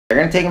They're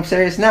gonna take him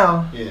serious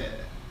now. Yeah.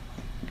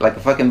 Like a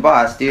fucking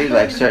boss, dude.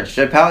 Like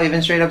Chappelle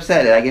even straight up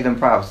said it. I give him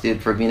props,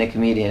 dude, for being a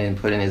comedian and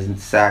putting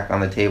his sack on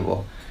the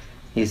table.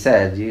 He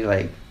said, dude,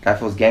 like, that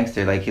feels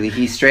gangster. Like,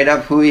 he's straight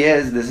up who he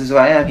is. This is who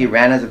I am. He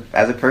ran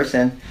as a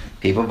person.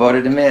 People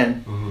voted him in.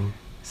 Mm-hmm.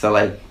 So,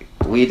 like,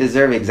 we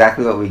deserve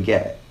exactly what we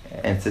get.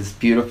 And it's this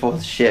beautiful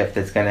shift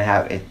that's going to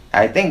happen.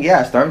 I think,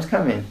 yeah, storm's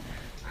coming.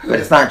 But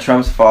it's not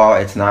Trump's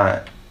fault. It's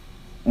not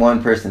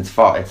one person's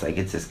fault. It's like,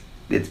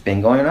 it's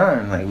been going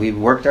on. Like, we've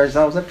worked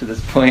ourselves up to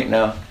this point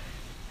now.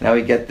 Now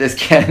we get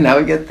this. Now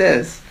we get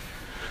this.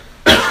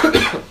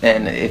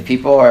 And if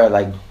people are,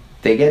 like,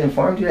 they get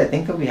informed, dude, I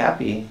think they'll be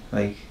happy.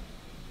 Like,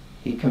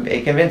 it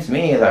convinced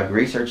me, like,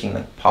 researching,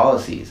 like,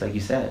 policies, like you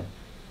said.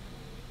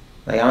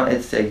 Like,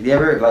 it's like, you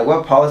ever, like,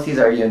 what policies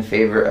are you in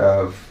favor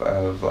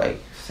of,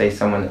 like, say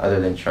someone other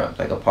than Trump,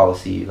 like a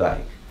policy you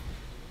like,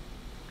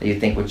 that you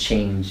think would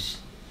change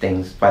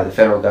things by the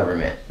federal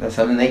government? That's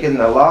something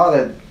the law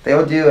that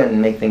they'll do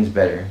and make things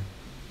better.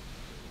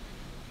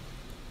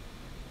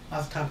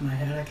 Off the top of my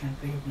head, I can't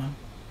think of one.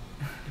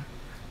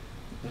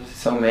 There's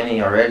so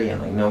many already,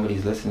 and, like,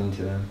 nobody's listening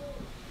to them.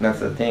 That's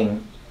the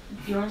thing.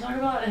 You want to talk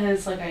about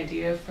his, like,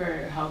 idea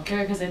for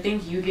healthcare? Because I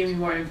think you gave me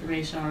more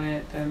information on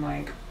it than,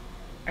 like,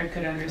 I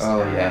could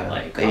understand. Oh, yeah.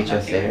 Like, the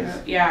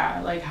HSAs?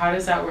 Yeah, like, how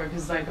does that work?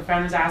 Because, like, a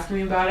friend was asking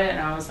me about it, and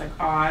I was like,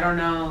 oh, I don't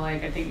know.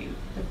 Like, I think,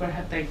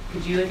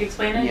 could you, like,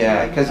 explain it?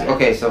 Yeah, because,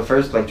 okay, so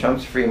first, like,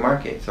 Trump's free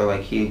market. So,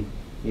 like, you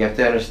have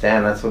to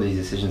understand that's where these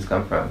decisions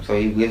come from. So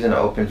he lives in an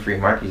open free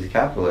market. He's a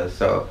capitalist.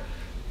 So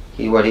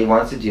what he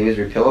wants to do is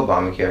repeal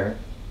Obamacare.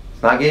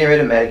 It's not getting rid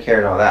of Medicare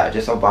and all that,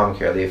 just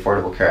Obamacare, the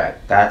Affordable Care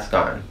Act. That's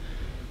gone.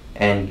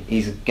 And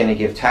he's going to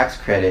give tax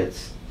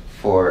credits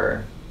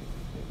for,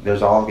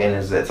 it's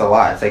a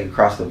lot. It's like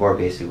across the board,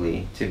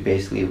 basically, to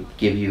basically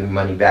give you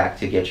money back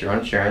to get your own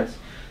insurance.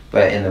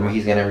 But then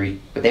he's going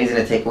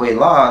to take away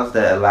laws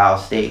that allow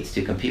states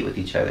to compete with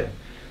each other.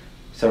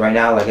 So right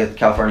now, like,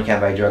 California can't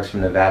buy drugs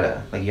from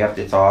Nevada. Like,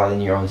 it's all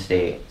in your own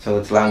state. So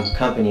it's allowing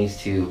companies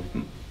to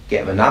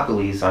get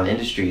monopolies on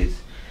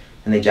industries,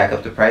 and they jack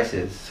up the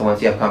prices. So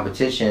once you have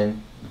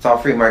competition, it's all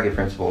free market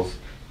principles.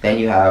 Then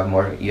you have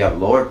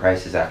lower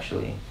prices,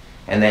 actually.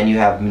 And then you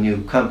have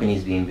new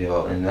companies being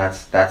built, and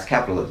that's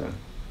capitalism.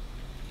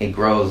 It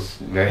grows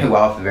very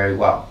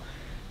well.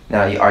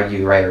 Now, you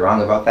argue right or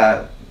wrong about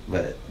that,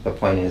 but the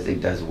point is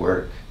it does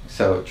work.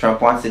 So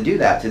Trump wants to do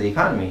that to the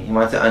economy. He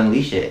wants to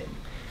unleash it,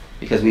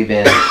 because we've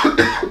been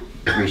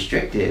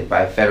restricted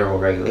by federal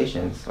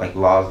regulations, like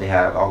laws they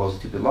have, all those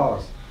stupid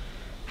laws.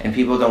 And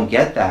people don't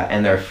get that,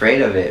 and they're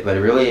afraid of it, but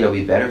really it'll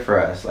be better for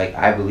us. Like,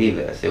 I believe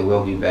this, it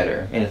will be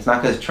better. And it's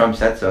not because Trump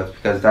said so, it's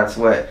because that's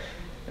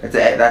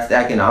the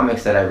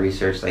economics that I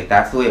researched. Like,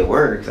 that's the way it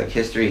works. Like,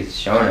 history has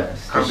shown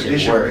us.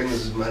 Competition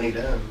brings money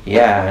down.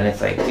 Yeah, and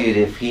it's like, dude,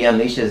 if he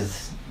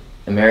unleashes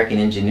American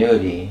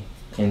ingenuity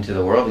into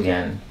the world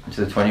again,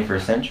 into the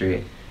 21st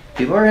century,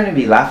 people are going to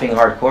be laughing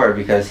hardcore,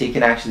 because he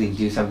can actually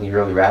do something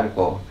really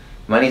radical.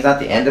 Money's not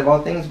the end of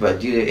all things,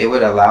 but dude, it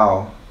would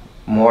allow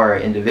more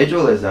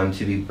individualism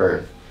to be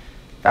birthed.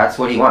 That's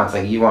what he wants.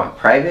 Like, you want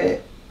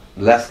private,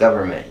 less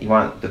government. You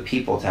want the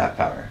people to have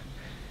power.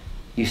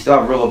 You still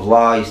have rule of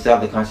law, you still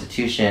have the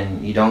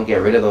Constitution, you don't get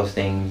rid of those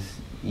things.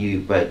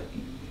 And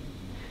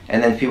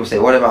then people say,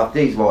 what about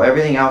these? Well,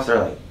 everything else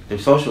are like, they're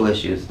social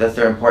issues.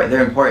 They're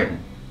important.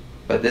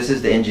 But this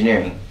is the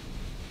engineering.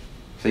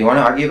 So you want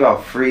to argue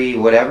about free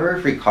whatever,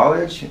 free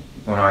college? You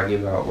want to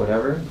argue about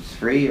whatever? It's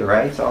free, your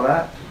rights, all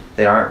that?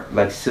 They aren't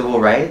like civil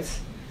rights?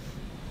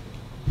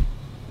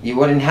 You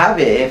wouldn't have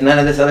it if none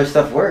of this other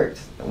stuff worked.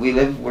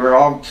 We're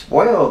all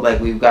spoiled. Like,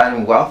 we've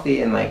gotten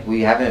wealthy, and like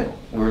we're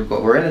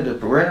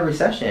in a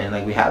recession.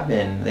 Like, we have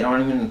been. They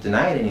don't even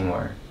deny it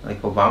anymore.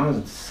 Like,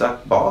 Obama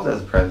sucked balls as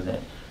a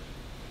president,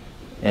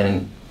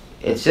 and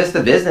it's just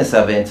the business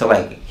of it. Until,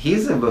 like,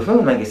 he's a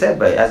buffoon, like I said,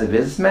 but as a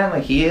businessman,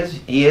 like, he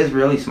is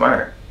really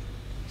smart.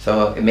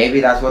 So maybe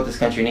that's what this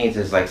country needs,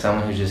 is like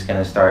someone who's just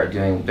gonna start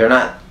doing. They're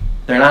not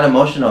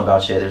emotional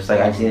about shit. They're just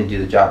like, I just need to do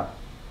the job.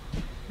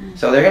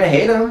 So they're gonna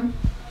hate him.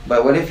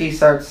 But what if he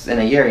starts in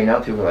a year,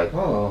 people are like,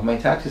 oh, my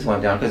taxes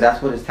went down, because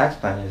that's what his tax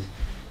plan is.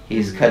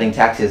 He's cutting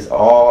taxes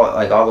all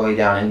the way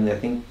down, and I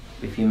think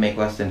if you make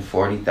less than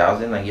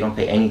 $40,000, like, you don't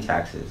pay any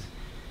taxes,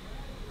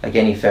 like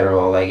any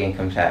federal, like,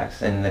 income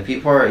tax. And the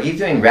people he's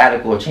doing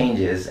radical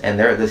changes, and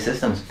the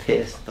system's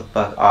pissed the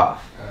fuck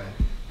off.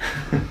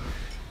 Right.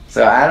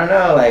 So I don't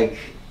know, like,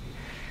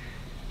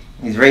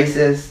 he's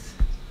racist.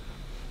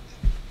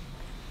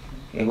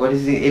 What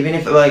is he, even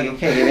if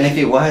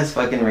he was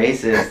fucking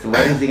racist,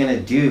 what is he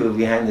gonna do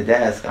behind the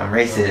desk? I'm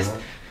racist.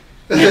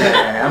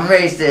 Yeah, I'm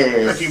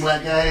racist. Fucking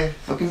black guy.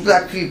 Fucking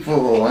black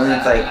people. And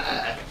it's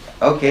like,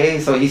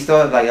 okay, so he's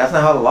still, like, that's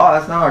not how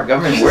that's not how our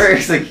government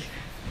works. Like,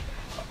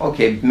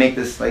 okay, make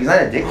this, like, he's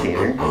not a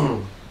dictator.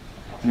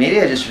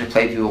 Media just should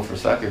play people for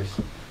suckers.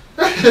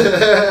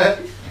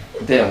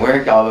 It didn't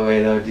work all the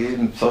way though,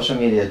 dude. Social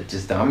media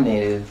just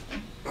dominated.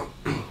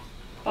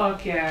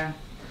 Fuck yeah.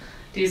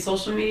 Dude,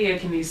 social media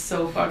can be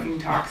so fucking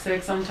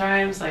toxic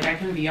sometimes. Like, I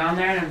can be on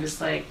there and I'm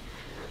just like,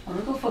 I'm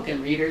gonna go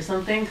fucking read or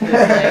something, cause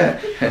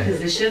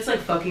this shit's like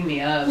fucking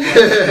me up.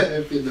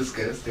 I feel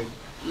disgusting.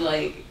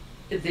 Like,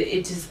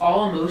 it's just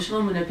all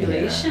emotional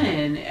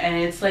manipulation, and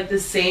it's like the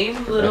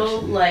same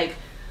little like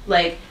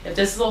if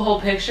this is the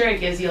whole picture, it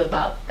gives you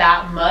about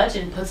that much,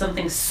 and put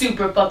something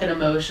super fucking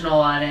emotional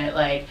on it,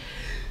 like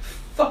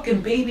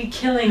fucking baby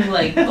killing,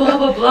 like blah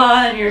blah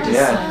blah, and you're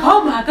just like,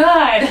 oh my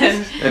god,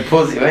 and it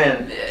pulls you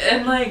in.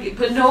 And like,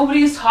 but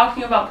nobody's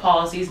talking about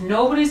policies.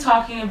 Nobody's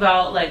talking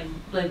about like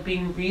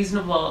being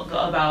reasonable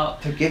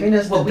about. They're giving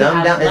us what the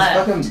dumb down.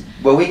 left. It's fucking.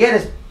 What we get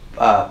is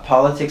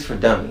politics for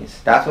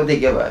dummies. That's what they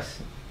give us.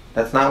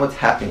 That's not what's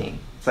happening.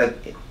 It's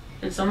like.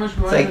 It's so much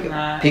more it's like than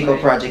that. Pico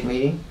like, project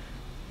meeting.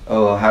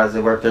 Oh, how does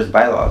it work? There's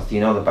bylaws. Do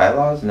you know the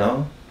bylaws?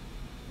 No.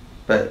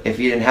 But if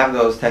you didn't have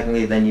those,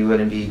 technically, then you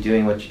wouldn't be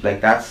doing what you, like.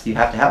 That's you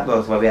have to have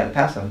those. Why we had to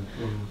pass them.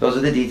 Mm-hmm. Those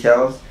are the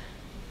details.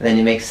 And then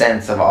you make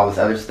sense of all this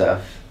other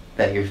stuff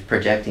that you're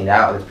projecting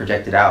out. That's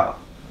projected out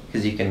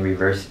because you can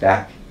reverse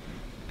back.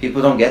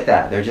 People don't get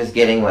that. They're just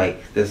getting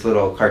like this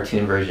little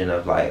cartoon version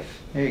of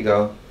life. There you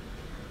go.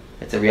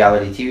 It's a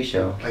reality TV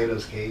show.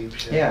 Plato's Cave.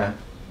 Shit. Yeah,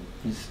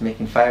 just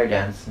making fire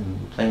dance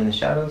and playing in the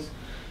shadows.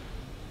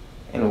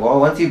 And well,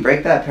 once you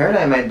break that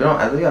paradigm, I'm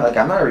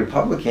not a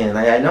Republican.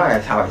 Like, I know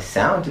that's how I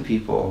sound to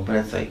people, but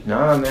it's like,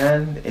 no,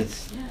 man,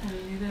 it's. Yeah,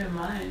 neither am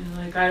I.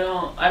 Like,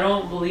 I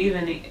don't believe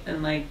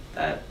in like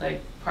that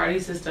like party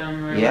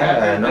system or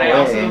whatever. No but I way.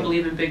 also don't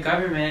believe in big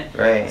government.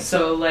 Right.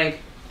 So like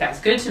that's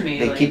good to me.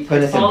 They like, keep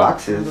putting us in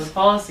boxes. Those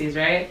policies,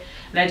 right?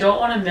 And I don't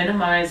want to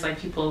minimize like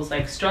people's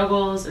like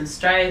struggles and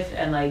strife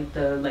and like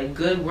the like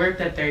good work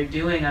that they're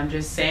doing. I'm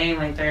just saying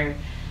like there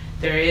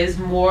is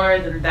more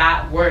than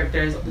that work.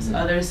 There's this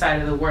other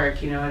side of the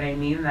work, you know what I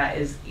mean, that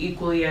is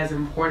equally as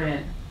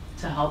important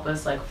to help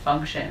us like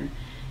function,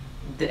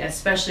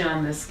 especially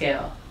on this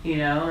scale, you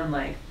know. And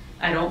like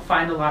I don't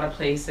find a lot of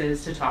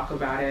places to talk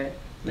about it,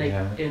 like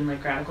in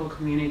like radical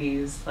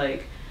communities,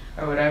 like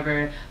or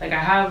whatever. Like I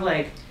have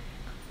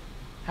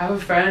a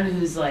friend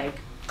who's like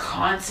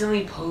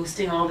constantly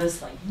posting all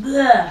this like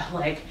bleh,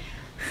 like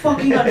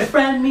fucking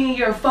unfriend me,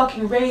 you're a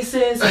fucking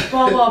racist, like,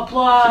 blah blah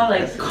blah,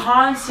 like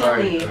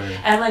constantly.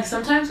 And like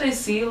sometimes I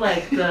see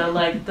like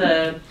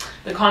the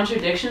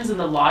contradictions in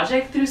the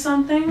logic through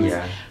some things.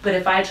 Yeah. But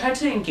if I try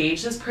to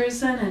engage this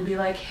person and be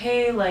like,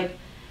 hey, like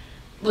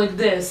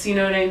this, you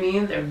know what I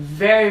mean? They're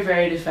very,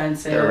 very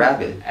defensive. They're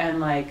rabid. And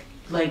like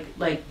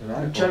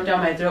jump down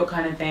my throat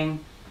kind of thing.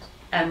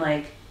 And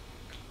like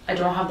I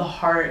don't have the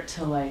heart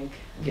to like.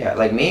 Yeah,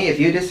 like me, if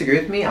you disagree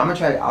with me, I'll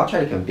try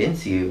to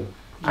convince you.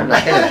 I'm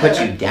not gonna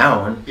put you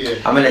down. Yeah.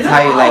 I'm gonna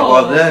tell you like,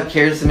 well, look,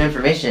 here's some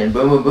information,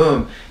 boom, boom,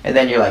 boom, and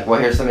then you're like, well,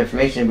 here's some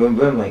information, boom,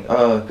 boom, like,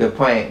 oh, good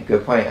point.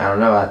 I don't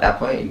know, at that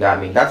point, you got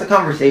me. That's a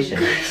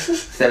conversation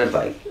instead of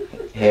like,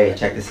 hey,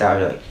 check this out.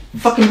 You're like,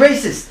 fucking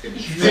racist.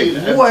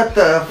 Like, what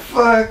the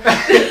fuck?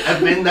 I've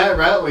been that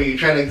route where you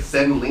try to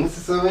send links to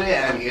somebody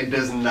and it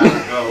does not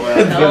go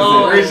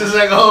well. Where it's just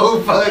like,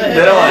 oh fuck,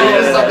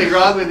 there's something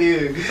wrong with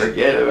you.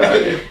 Forget about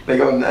it. They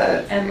go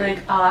nuts. And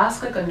like, I'll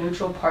ask like a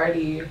neutral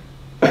party.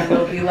 And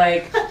they'll be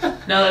like,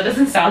 no, that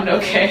doesn't sound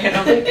okay. And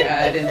I'm like,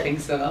 yeah, I didn't think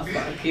so.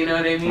 Fuck, you know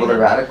what I mean? Well, the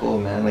radical,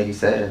 man, like you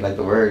said, like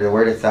the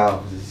word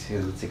itself,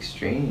 it's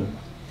extreme.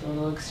 It's a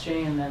little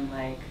extreme, and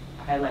like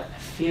I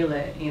feel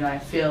it, you know, I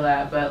feel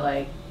that, but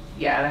like,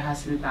 yeah, there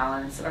has to be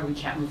balance, or we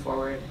can't move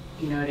forward.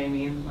 You know what I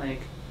mean?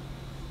 Like,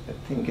 I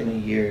think in a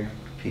year,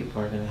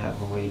 people are gonna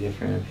have a way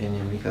different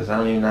opinion because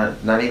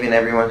not even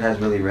everyone has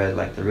really read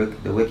like the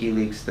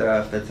WikiLeaks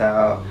stuff that's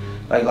out.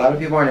 Mm-hmm. Like a lot of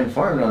people aren't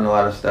informed on a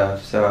lot of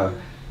stuff, so.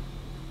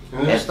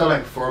 And there's still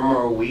like 4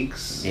 more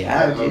weeks.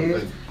 Yeah, dude.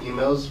 Like,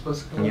 emails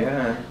supposed to come.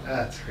 Yeah.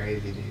 That's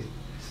crazy, dude.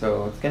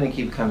 So it's gonna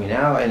keep coming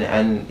out,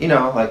 and you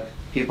know, like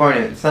people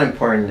aren't. It's not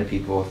important to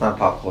people. It's not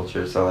pop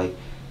culture. So like,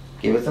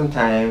 give it some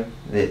time,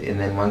 and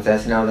then once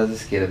SNL does a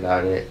skit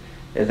about it,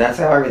 that's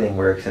how everything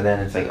works. And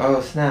then it's like,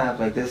 oh snap!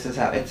 Like this is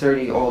how it's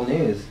already old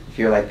news. If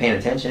you're like paying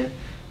attention,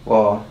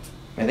 well,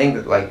 I think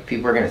that like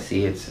people are gonna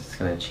see it's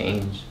gonna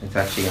change. It's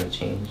actually gonna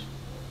change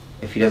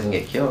if he doesn't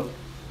get killed.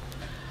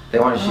 They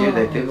want to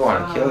shoot. People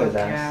want to kill his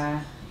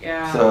ass.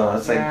 Yeah. So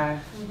it's like,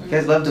 you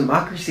guys love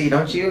democracy,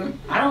 don't you?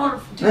 I don't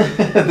want to.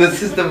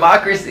 This is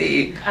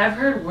democracy. I've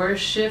heard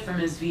worse shit from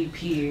his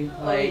VP.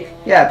 Like.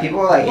 Yeah,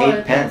 people like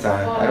hate Pence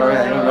on. I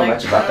don't know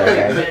much about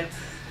that guy.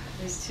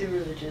 He's too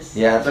religious.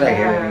 Yeah, that's what I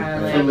hear.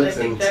 I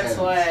think that's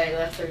why I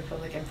left the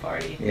Republican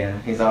Party.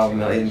 Yeah, he's all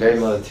he's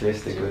very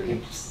militaristic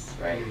looking.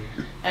 Right.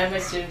 I have my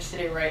students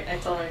today write. I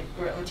told them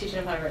I'm teaching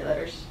them how to write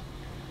letters.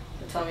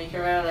 Tell me you can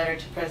write a letter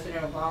to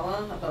President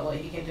Obama about what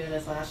he can do in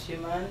his last few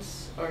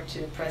months, or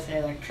to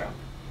President-elect Trump.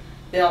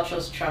 They all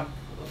chose Trump,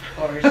 of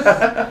course.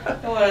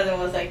 And one of them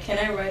was like, "Can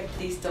I write,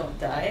 please don't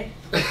die?"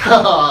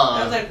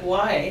 I was like,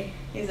 "Why?"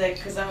 He's like,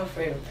 "Because I'm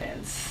afraid of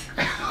Pence."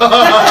 Oh,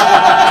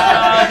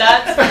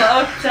 that's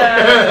fucked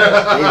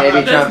up.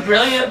 Maybe that's Trump,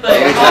 brilliant, though.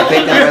 Maybe Trump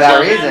picked him for that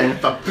reason.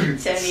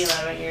 10,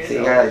 11 years. So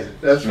you guys,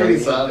 That's pretty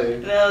maybe-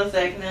 solid. No, it's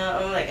like, no,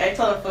 I'm like, I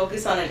told him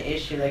focus on an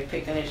issue, like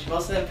pick an issue.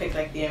 Most of them pick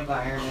like the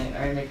environment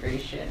or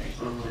immigration or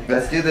something.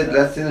 Let's do the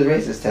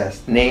racist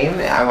test.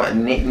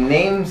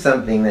 Name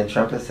something that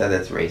Trump has said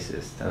that's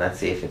racist, and let's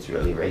see if it's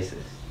really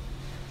racist.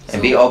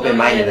 And be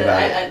open-minded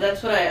about it.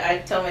 That's what I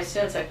tell my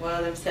students. Like one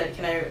of them said,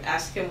 "Can I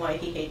ask him why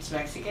he hates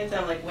Mexicans?"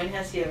 I'm like, "When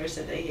has he ever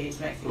said that he hates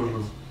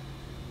Mexicans?"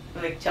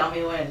 I'm like, "Tell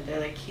me when." They're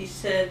like, "He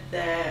said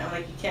that." I'm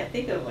like, "You can't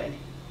think of when."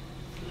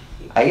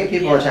 I give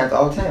people a chance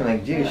all the time.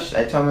 Like, dude,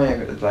 I told me,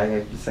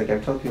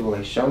 I've told people,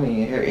 like, show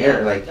me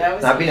here, like,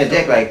 not being a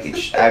dick, like,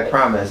 I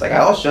promise, like,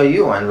 I'll show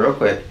you one real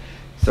quick.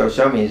 So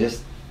show me,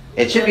 just,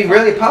 it should be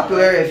really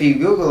popular if you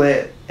Google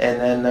it, and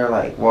then they're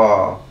like,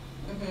 well,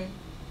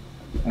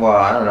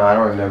 I don't know, I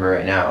don't remember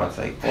right now. It's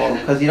like, well,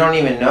 because you don't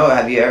even know.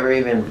 Have you ever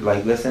even,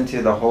 like, listened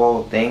to the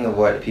whole thing of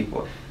what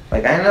people,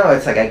 like, I know,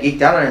 it's like, I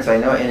geeked out on it, so I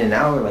know in and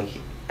out, like,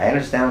 I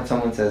understand when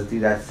someone says,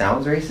 dude, that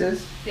sounds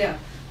racist. Yeah.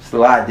 It's a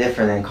lot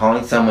different than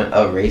calling someone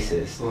a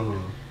racist.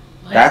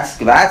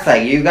 That's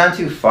like, you've gone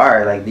too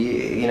far. Like,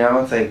 you know,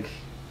 it's like,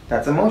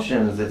 that's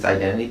emotions. It's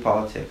identity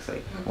politics.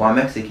 Like, well, I'm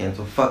Mexican,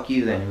 so fuck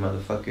you then,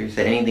 motherfucker. You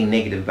said anything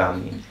negative about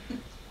me.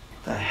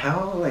 The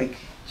hell? Like,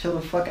 chill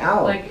the fuck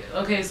out. Like,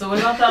 okay, so what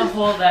about that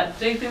whole, that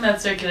big thing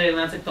that's circulating,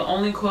 that's like the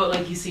only quote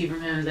like you see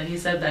from him is that he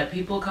said that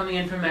people coming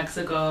in from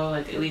Mexico,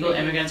 like illegal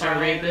immigrants are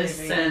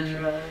rapists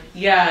and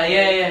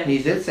yeah.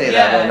 He did say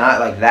that, but not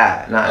like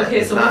that. Not,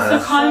 okay, so what's the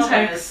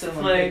context?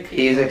 Like,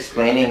 he's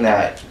explaining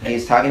that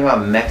he's talking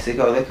about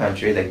Mexico, the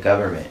country, the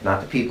government,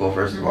 not the people,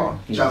 first of all.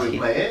 Shall we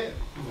play it?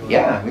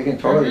 Yeah, we can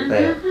totally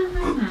play it.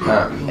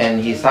 And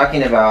he's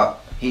talking about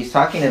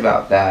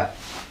that.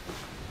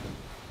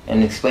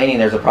 And explaining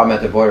there's a problem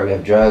at the border. We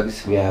have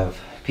drugs, we have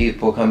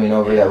people coming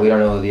over that we don't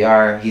know who they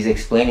are. He's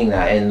explaining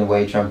that in the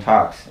way Trump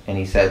talks. And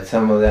he said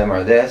some of them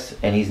are this,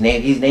 and he's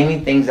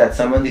naming things that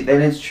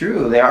then it's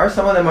true.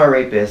 Some of them are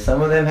rapists,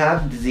 some of them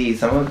have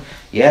disease,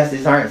 yes,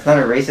 it's not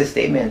a racist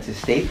statement to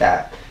state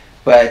that.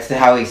 But it's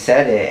how he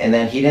said it, and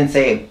then he didn't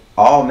say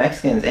all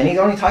Mexicans, and he's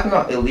only talking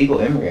about illegal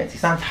immigrants.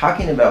 He's not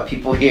talking about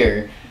people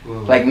here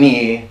like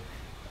me.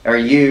 Or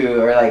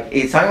you, or like,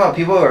 he's talking about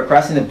people who are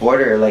crossing the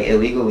border like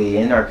illegally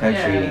in our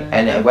country,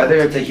 and whether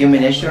it's a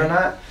human issue or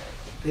not,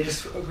 they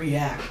just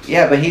react.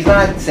 Yeah, but he's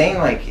not saying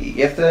like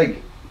you have to,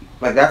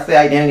 like that's the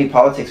identity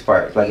politics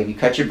part. Like if you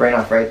cut your brain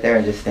off right there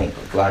and just think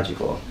like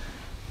logical,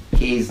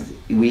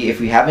 if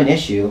we have an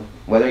issue,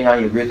 whether or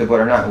not you agree with the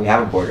border or not, we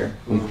have a border.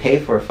 We pay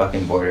for a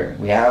fucking border.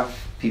 We have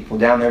people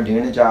down there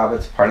doing the job.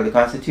 It's part of the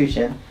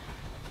Constitution.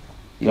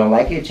 You don't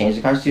like it, change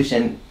the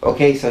Constitution.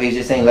 Okay, so he's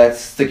just saying, let's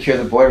secure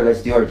the border,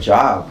 let's do our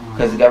job.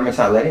 Because the government's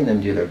not letting them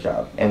do their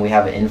job. And we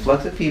have an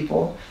influx of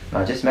people,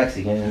 not just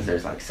Mexicans,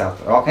 there's like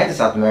all kinds of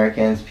South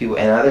Americans, people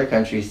in other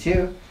countries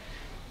too.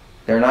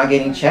 They're not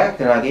getting checked,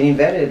 they're not getting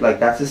vetted. Like,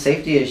 that's a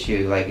safety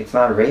issue. Like, it's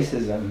not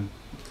racism.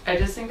 I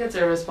just think it's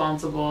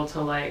irresponsible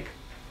to, like,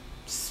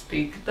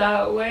 speak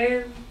that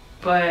way.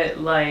 But,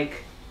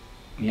 like,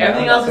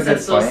 everything else is that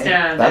still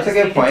stands. That's a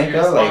good point,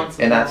 though. Like,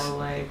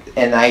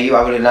 and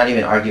I would not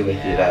even argue with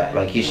you that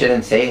like he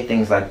shouldn't say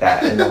things like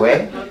that in a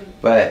way.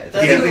 But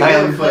that's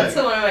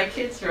what one of my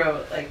kids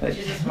wrote. Like,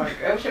 she's a smart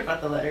girl. I wish I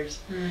brought the letters.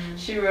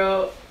 She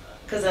wrote,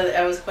 because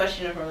I was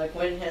questioning her, like,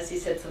 when has he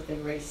said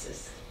something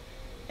racist?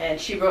 And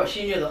she wrote.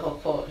 She knew the whole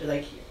quote.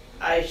 Like,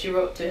 she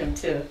wrote to him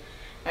too.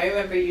 I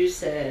remember you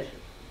said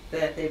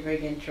that they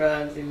bring in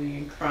drugs, they bring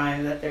in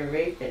crime, that they're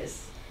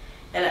rapists.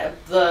 And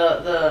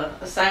the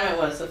assignment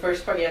was, the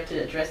first part you have to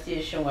address the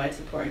issue and why it's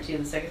important to you.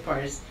 The second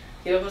part is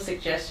give him a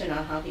suggestion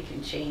on how he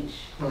can change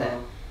that.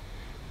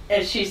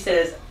 And she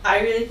says,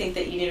 I really think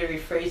that you need to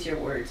rephrase your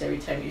words every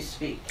time you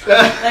speak.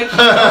 Like, fuck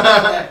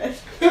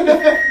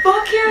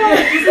yeah,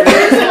 he's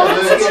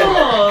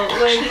irresponsible.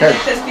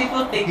 Because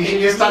people think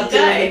you stop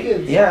telling the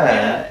kids.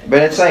 Yeah,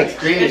 but it's like.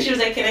 And she was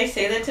like, can I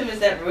say that to him? Is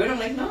that rude? I'm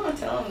like, no,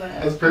 tell him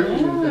that. That's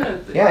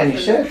perfect. Yeah, and you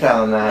should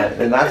tell him that.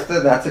 And that's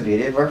the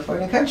beauty of our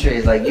fucking country.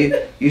 Is like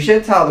you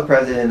should tell the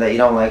president that you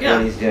don't like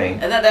what he's doing.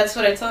 And that's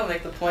what I tell him.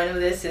 Like, the point of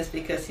this is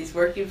because he's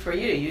working for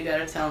you. You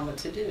gotta tell him what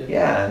to do.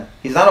 Yeah,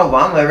 he's not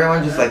Obama.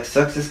 Everyone just like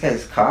sucks this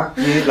guy's cock,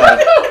 dude. Like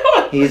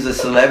he's a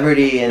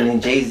celebrity,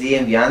 and Jay-Z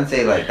and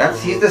Beyonce. Like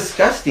he's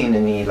disgusting to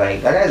me.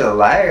 Like that guy's a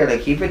liar. Like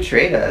he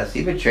betrayed us.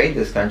 He betrayed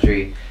this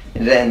country.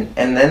 And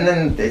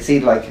then they see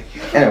like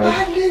anyway.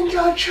 Abandoned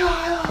your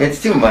child.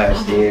 It's too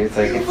much, dude. It's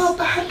like You've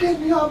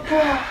abandoned your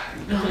boy.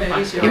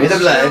 Give me the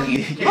blood.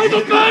 I've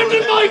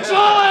abandoned my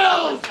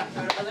child!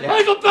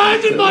 I've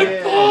abandoned my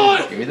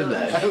boy! Give me the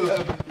blood.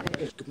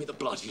 Give me the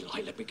blood,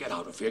 Eli. Let me get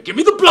out of here. Give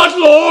me the blood,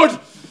 Lord!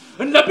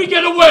 And let me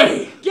get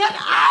away! Get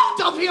out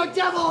of here,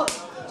 devil!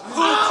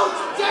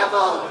 Out,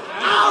 devil!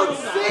 Out,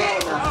 sin!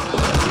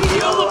 The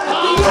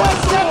U.S.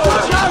 Central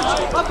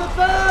Church of the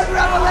Third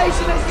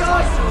Revelation is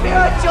your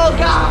spiritual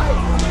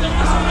guide!